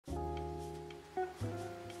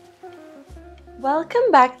Welcome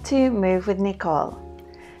back to Move with Nicole.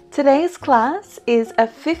 Today's class is a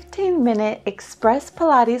 15-minute Express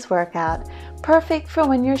Pilates workout, perfect for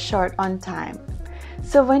when you're short on time.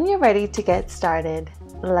 So when you're ready to get started,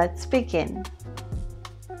 let's begin.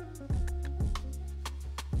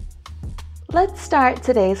 Let's start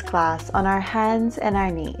today's class on our hands and our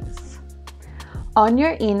knees. On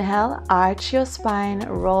your inhale, arch your spine,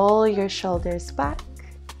 roll your shoulders back.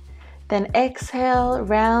 Then exhale,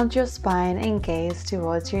 round your spine and gaze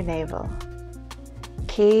towards your navel.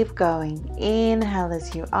 Keep going. Inhale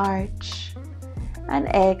as you arch and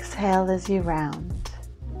exhale as you round.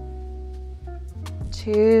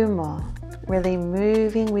 2 more. Really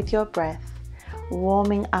moving with your breath,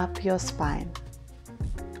 warming up your spine.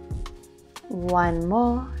 1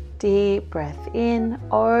 more. Deep breath in,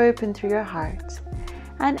 open through your heart,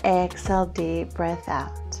 and exhale, deep breath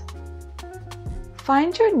out.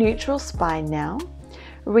 Find your neutral spine now.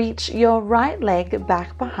 Reach your right leg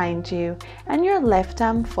back behind you and your left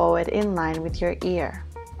arm forward in line with your ear.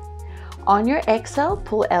 On your exhale,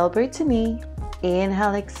 pull elbow to knee.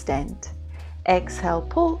 Inhale, extend. Exhale,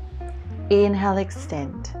 pull. Inhale,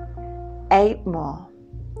 extend. 8 more.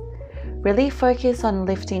 Really focus on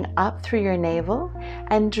lifting up through your navel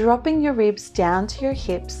and dropping your ribs down to your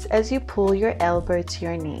hips as you pull your elbow to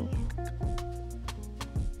your knee.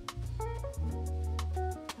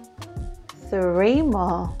 3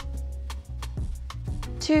 more.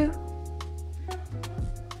 2.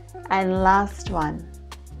 And last one.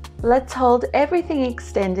 Let's hold everything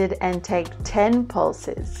extended and take 10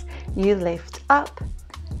 pulses. You lift up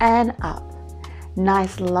and up.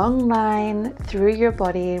 Nice long line through your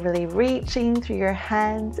body, really reaching through your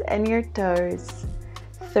hands and your toes.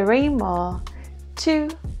 3 more. 2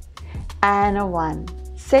 and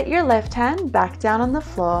 1. Set your left hand back down on the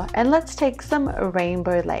floor and let's take some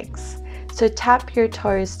rainbow legs. So tap your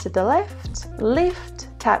toes to the left, lift,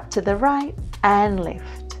 tap to the right, and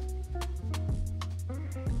lift.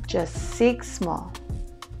 Just 6 more.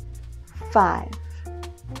 5,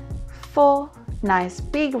 4, nice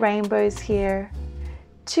big rainbows here.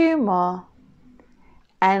 2 more,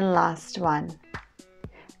 and last one.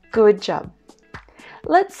 Good job.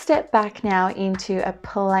 Let's step back now into a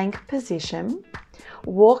plank position.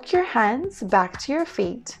 Walk your hands back to your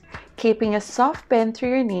feet, keeping a soft bend through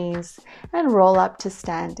your knees, and roll up to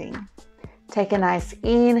standing. Take a nice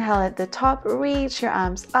inhale at the top, reach your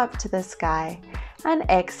arms up to the sky, and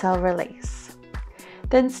exhale, release.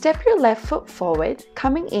 Then step your left foot forward,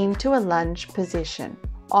 coming into a lunge position.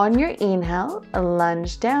 On your inhale,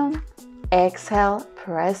 lunge down. Exhale,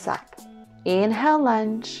 press up. Inhale,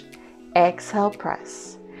 lunge. Exhale,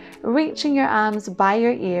 press. Reaching your arms by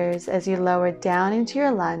your ears as you lower down into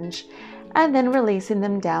your lunge, and then releasing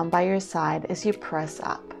them down by your side as you press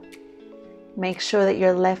up. Make sure that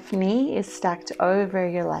your left knee is stacked over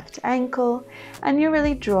your left ankle and you're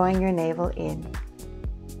really drawing your navel in.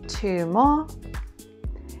 2 more.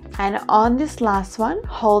 And on this last one,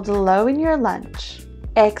 hold low in your lunge.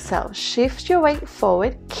 Exhale, shift your weight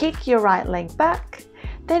forward, kick your right leg back,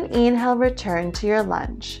 then inhale, return to your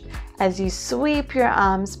lunge as you sweep your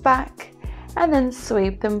arms back and then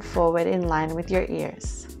sweep them forward in line with your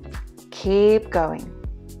ears. Keep going.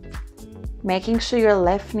 Making sure your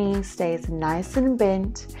left knee stays nice and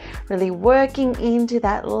bent, really working into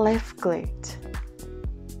that left glute.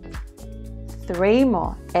 3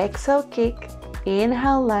 more. Exhale, kick.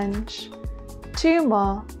 Inhale, lunge. 2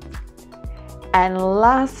 more. And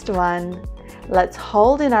last one. Let's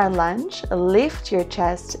hold in our lunge, lift your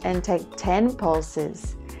chest and take 10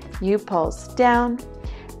 pulses. You pulse down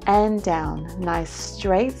and down. Nice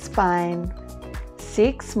straight spine.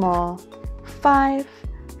 6 more. 5,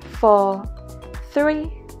 4,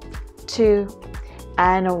 3, 2,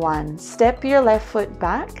 and 1. Step your left foot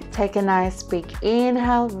back. Take a nice big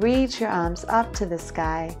inhale. Reach your arms up to the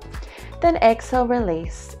sky. Then exhale,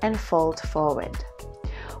 release, and fold forward.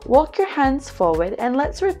 Walk your hands forward and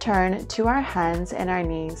let's return to our hands and our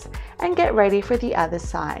knees and get ready for the other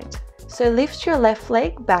side. So lift your left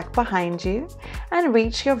leg back behind you and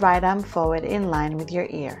reach your right arm forward in line with your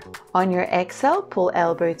ear. On your exhale, pull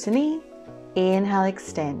elbow to knee. Inhale,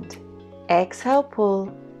 extend. Exhale,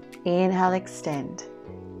 pull. Inhale, extend.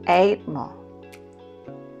 8 more.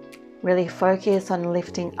 Really focus on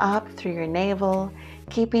lifting up through your navel,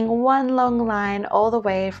 keeping one long line all the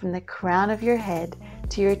way from the crown of your head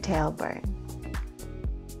to your tailbone.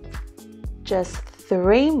 Just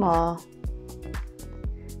 3 more.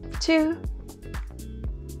 2.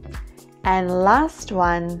 And last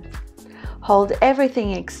one. Hold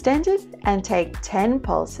everything extended and take 10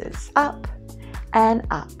 pulses up and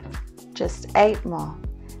up. Just 8 more.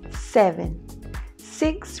 7,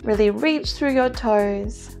 6, really reach through your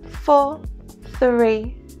toes. 4,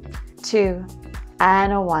 3, 2,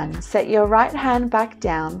 and 1. Set your right hand back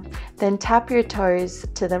down, then tap your toes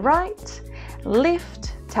to the right,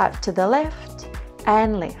 lift, tap to the left,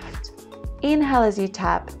 and lift. Inhale as you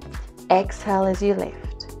tap, exhale as you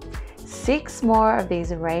lift. 6 more of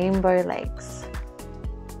these rainbow legs.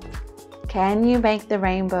 Can you make the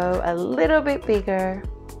rainbow a little bit bigger?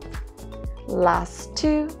 Last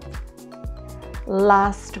 2,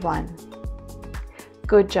 last 1.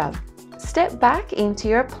 Good job. Step back into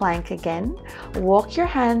your plank again, walk your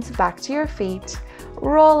hands back to your feet,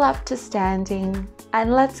 roll up to standing,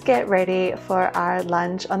 and let's get ready for our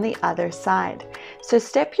lunge on the other side. So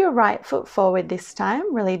step your right foot forward this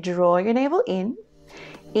time, really draw your navel in.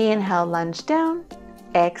 Inhale, lunge down,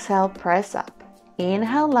 exhale, press up.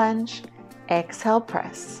 Inhale, lunge, exhale,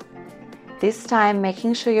 press. This time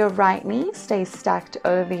making sure your right knee stays stacked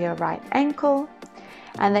over your right ankle,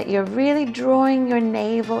 and that you're really drawing your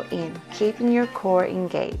navel in, keeping your core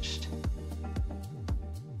engaged.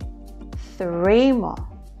 3 more.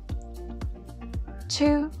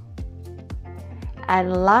 2.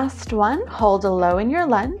 And last one, hold a low in your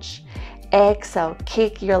lunge. Exhale,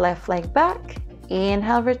 kick your left leg back.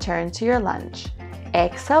 Inhale, return to your lunge.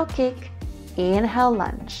 Exhale, kick. Inhale,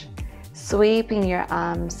 lunge. Sweeping your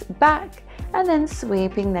arms back and then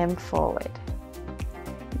sweeping them forward.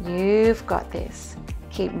 You've got this.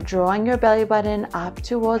 Keep drawing your belly button up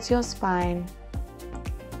towards your spine.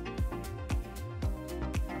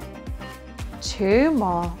 2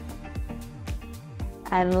 more.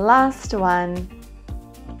 And last one.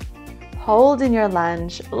 Hold in your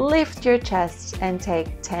lunge, lift your chest and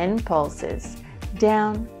take 10 pulses.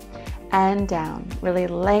 Down and down, really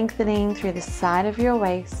lengthening through the side of your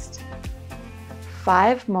waist.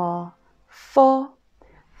 5 more. 4,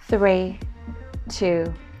 3,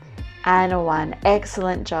 2, and 1.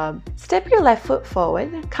 Excellent job. Step your left foot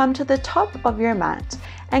forward, come to the top of your mat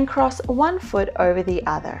and cross one foot over the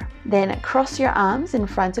other. Then cross your arms in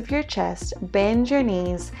front of your chest, bend your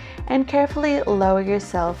knees, and carefully lower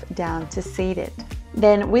yourself down to seated.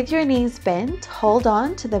 Then with your knees bent, hold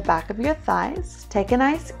on to the back of your thighs, take a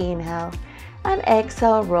nice inhale, and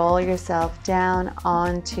exhale, roll yourself down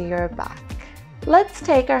onto your back. Let's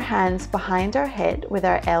take our hands behind our head with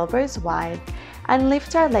our elbows wide and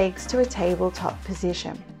lift our legs to a tabletop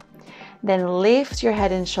position. Then lift your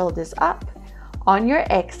head and shoulders up. On your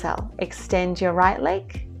exhale, extend your right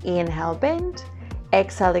leg, inhale, bend.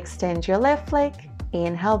 Exhale, extend your left leg,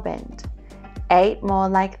 inhale, bend. 8 more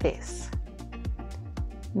like this.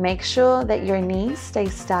 Make sure that your knees stay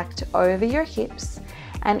stacked over your hips,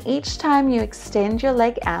 and each time you extend your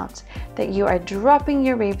leg out, that you are dropping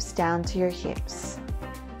your ribs down to your hips.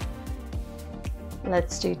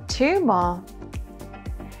 Let's do 2 more.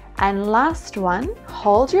 And last one,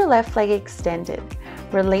 hold your left leg extended.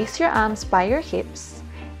 Release your arms by your hips.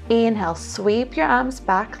 Inhale, sweep your arms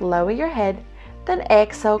back, lower your head, then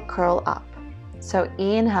exhale, curl up. So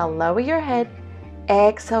inhale, lower your head,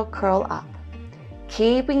 exhale, curl up.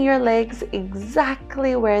 Keeping your legs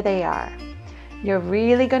exactly where they are. You're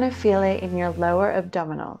really going to feel it in your lower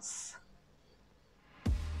abdominals.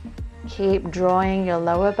 Keep drawing your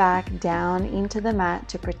lower back down into the mat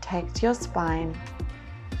to protect your spine.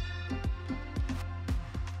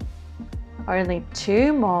 Only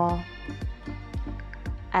 2 more.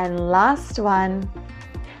 And last one.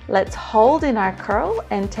 Let's hold in our curl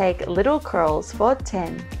and take little curls for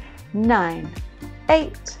 10, 9,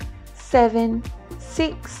 8, 7,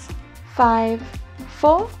 6, 5,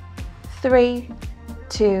 4, 3,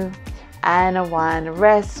 2, and 1.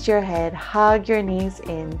 Rest your head, hug your knees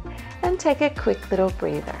in, and take a quick little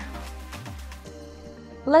breather.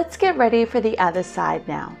 Let's get ready for the other side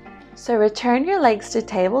now. So return your legs to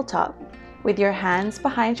tabletop with your hands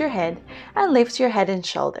behind your head and lift your head and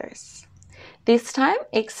shoulders. This time,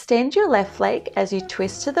 extend your left leg as you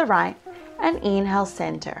twist to the right and inhale,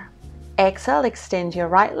 center. Exhale, extend your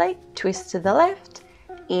right leg, twist to the left,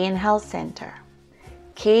 inhale, center.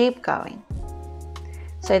 Keep going.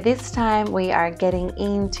 So this time we are getting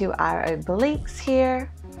into our obliques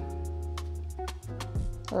here.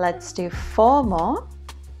 Let's do 4 more.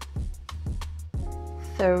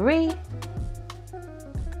 3,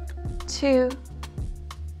 2,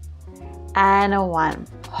 and 1.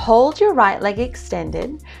 Hold your right leg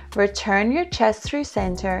extended, return your chest through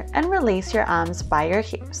center, and release your arms by your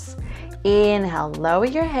hips. Inhale, lower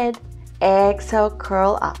your head, exhale,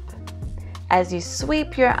 curl up. As you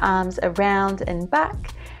sweep your arms around and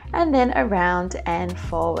back, and then around and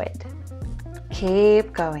forward.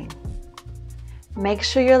 Keep going. Make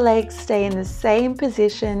sure your legs stay in the same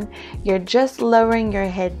position. You're just lowering your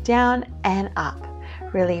head down and up.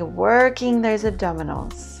 Really working those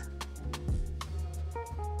abdominals.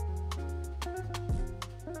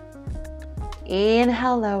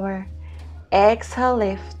 Inhale, lower. Exhale,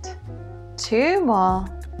 lift. 2 more.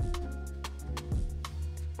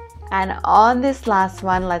 And on this last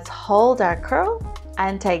one, let's hold our curl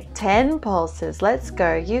and take 10 pulses. Let's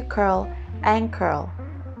go. You curl and curl.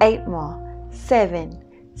 8 more. 7,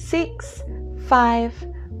 6, 5,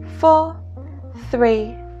 4,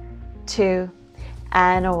 3, 2,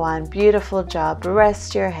 and 1. Beautiful job.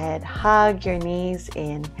 Rest your head, hug your knees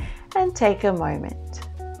in, and take a moment.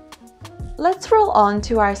 Let's roll on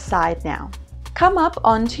to our side now. Come up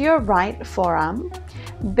onto your right forearm,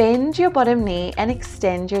 bend your bottom knee and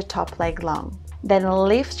extend your top leg long. Then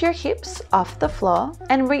lift your hips off the floor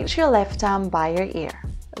and reach your left arm by your ear.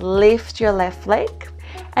 Lift your left leg,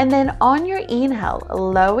 and then on your inhale,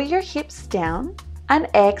 lower your hips down, and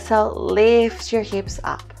exhale, lift your hips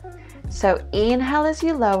up. So inhale as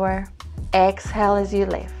you lower, exhale as you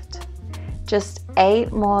lift. Just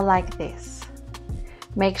 8 more like this.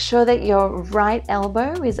 Make sure that your right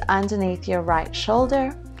elbow is underneath your right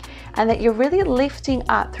shoulder and that you're really lifting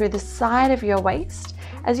up through the side of your waist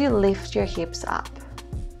as you lift your hips up.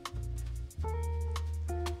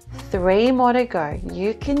 3 more to go.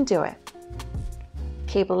 You can do it.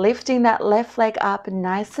 Keep lifting that left leg up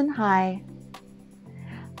nice and high.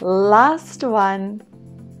 Last one.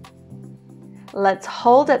 Let's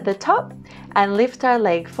hold at the top and lift our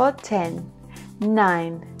leg for 10,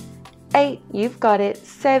 9, 8, you've got it,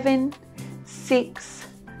 7, 6,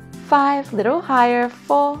 5, little higher,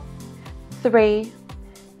 4, 3,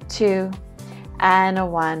 2,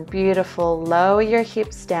 and 1. Beautiful. Lower your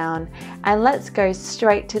hips down and let's go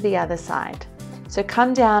straight to the other side. So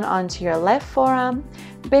come down onto your left forearm,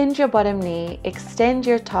 bend your bottom knee, extend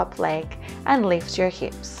your top leg and lift your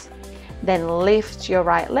hips. Then lift your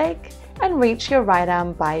right leg and reach your right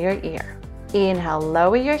arm by your ear. Inhale,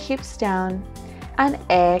 lower your hips down and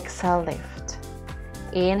exhale, lift.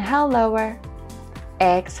 Inhale, lower,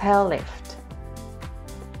 exhale, lift.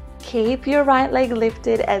 Keep your right leg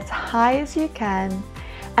lifted as high as you can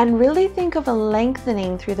and really think of a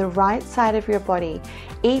lengthening through the right side of your body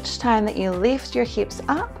each time that you lift your hips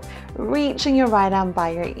up, reaching your right arm by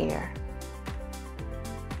your ear.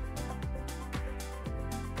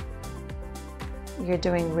 You're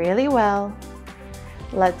doing really well.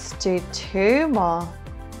 Let's do 2 more.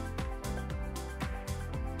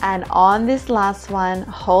 And on this last one,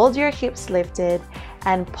 hold your hips lifted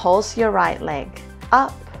and pulse your right leg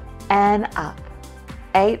up and up.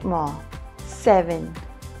 8 more. 7,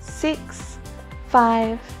 6,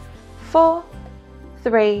 5, 4,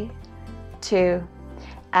 3, 2,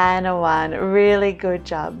 and 1. Really good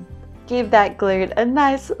job. Give that glute a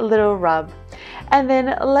nice little rub. And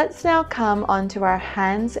then let's now come onto our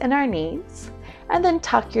hands and our knees and then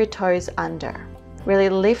tuck your toes under. Really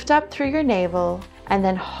lift up through your navel and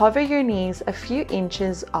then hover your knees a few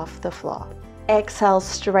inches off the floor. Exhale,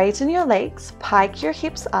 straighten your legs, pike your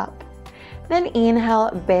hips up. Then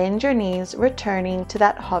inhale, bend your knees, returning to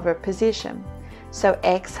that hover position. So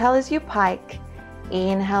exhale as you pike,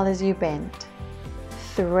 inhale as you bend.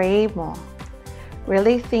 3 more.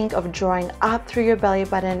 Really think of drawing up through your belly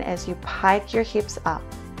button as you pike your hips up.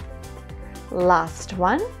 Last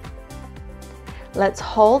one. Let's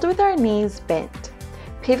hold with our knees bent.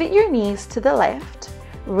 Pivot your knees to the left,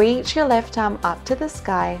 reach your left arm up to the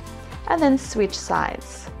sky, and then switch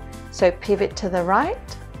sides. So pivot to the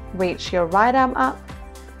right, reach your right arm up,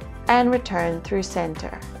 and return through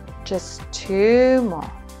center. Just 2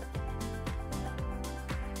 more.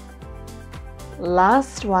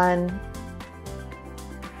 Last one.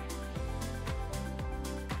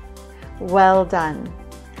 Well done.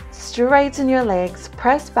 Straighten your legs,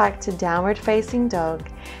 press back to downward facing dog,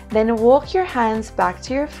 then walk your hands back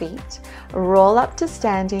to your feet, roll up to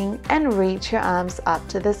standing and reach your arms up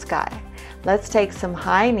to the sky. Let's take some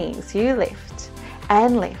high knees. You lift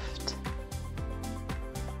and lift.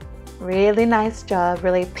 Really nice job.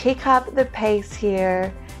 Really pick up the pace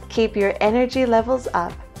here. Keep your energy levels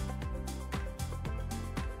up.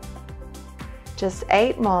 Just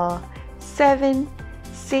 8 more. 7,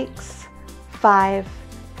 6, 5,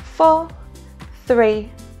 4, 3,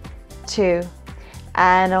 2,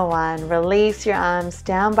 and 1. Release your arms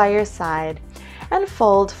down by your side and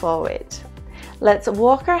fold forward. Let's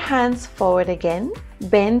walk our hands forward again,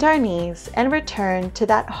 bend our knees and return to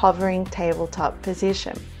that hovering tabletop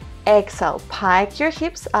position. Exhale, pike your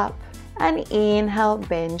hips up and inhale,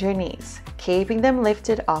 bend your knees, keeping them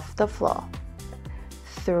lifted off the floor.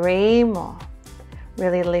 3 more.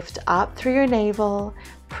 Really lift up through your navel,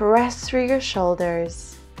 press through your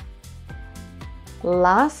shoulders.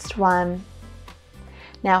 Last one.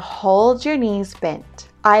 Now hold your knees bent.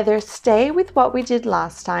 Either stay with what we did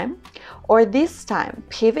last time, or this time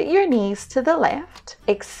pivot your knees to the left,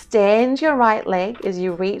 extend your right leg as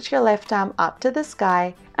you reach your left arm up to the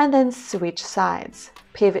sky, and then switch sides.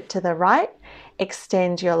 Pivot to the right,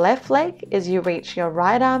 extend your left leg as you reach your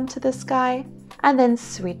right arm to the sky, and then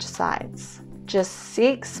switch sides. Just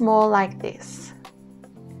 6 more like this.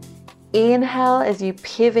 Inhale as you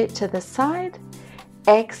pivot to the side,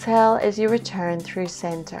 exhale as you return through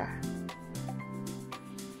center.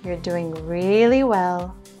 You're doing really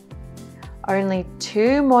well. Only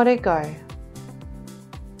 2 more to go.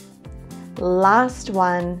 Last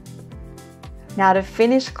one. Now to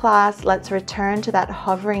finish class, let's return to that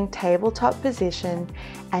hovering tabletop position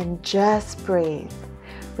and just breathe.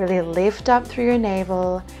 Really lift up through your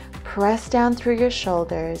navel, press down through your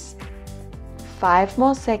shoulders. 5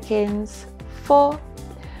 more seconds. 4,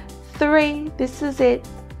 3, this is it.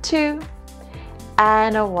 2,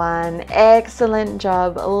 and a 1. Excellent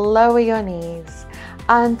job. Lower your knees,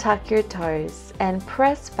 untuck your toes, and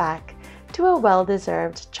press back to a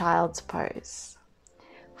well-deserved child's pose.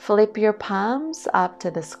 Flip your palms up to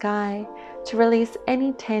the sky to release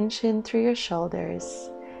any tension through your shoulders.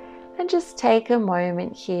 And just take a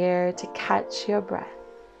moment here to catch your breath.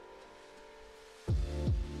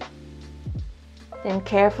 Then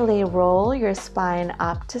carefully roll your spine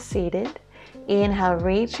up to seated. Inhale,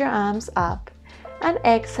 reach your arms up, and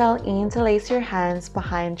exhale, interlace your hands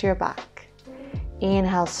behind your back.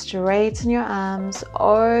 Inhale, straighten your arms,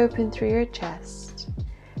 open through your chest,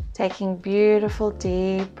 taking beautiful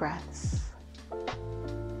deep breaths.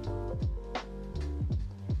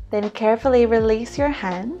 Then carefully release your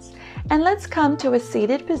hands, and let's come to a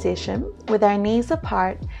seated position with our knees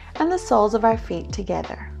apart and the soles of our feet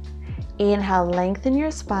together. Inhale, lengthen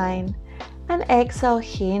your spine, and exhale,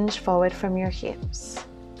 hinge forward from your hips.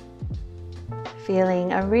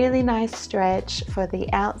 Feeling a really nice stretch for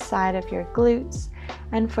the outside of your glutes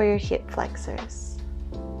and for your hip flexors.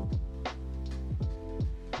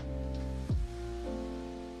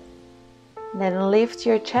 Then lift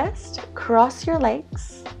your chest, cross your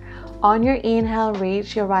legs. On your inhale,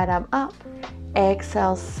 reach your right arm up.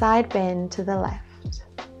 Exhale, side bend to the left.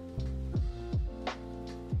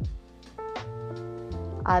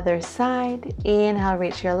 Other side. Inhale,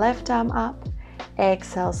 reach your left arm up.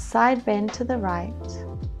 Exhale, side bend to the right.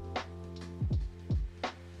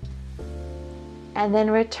 And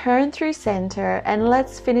then return through center, and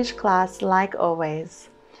let's finish class like always.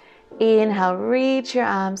 Inhale, reach your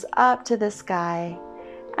arms up to the sky,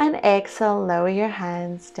 and exhale, lower your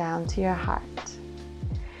hands down to your heart.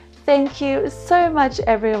 Thank you so much,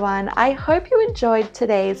 everyone. I hope you enjoyed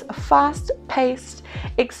today's fast-paced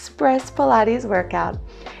Express Pilates workout.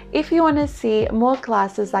 If you want to see more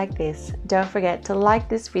classes like this, don't forget to like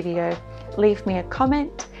this video, leave me a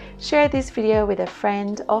comment, share this video with a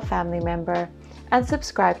friend or family member, and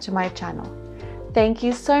subscribe to my channel. Thank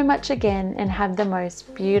you so much again, and have the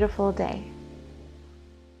most beautiful day.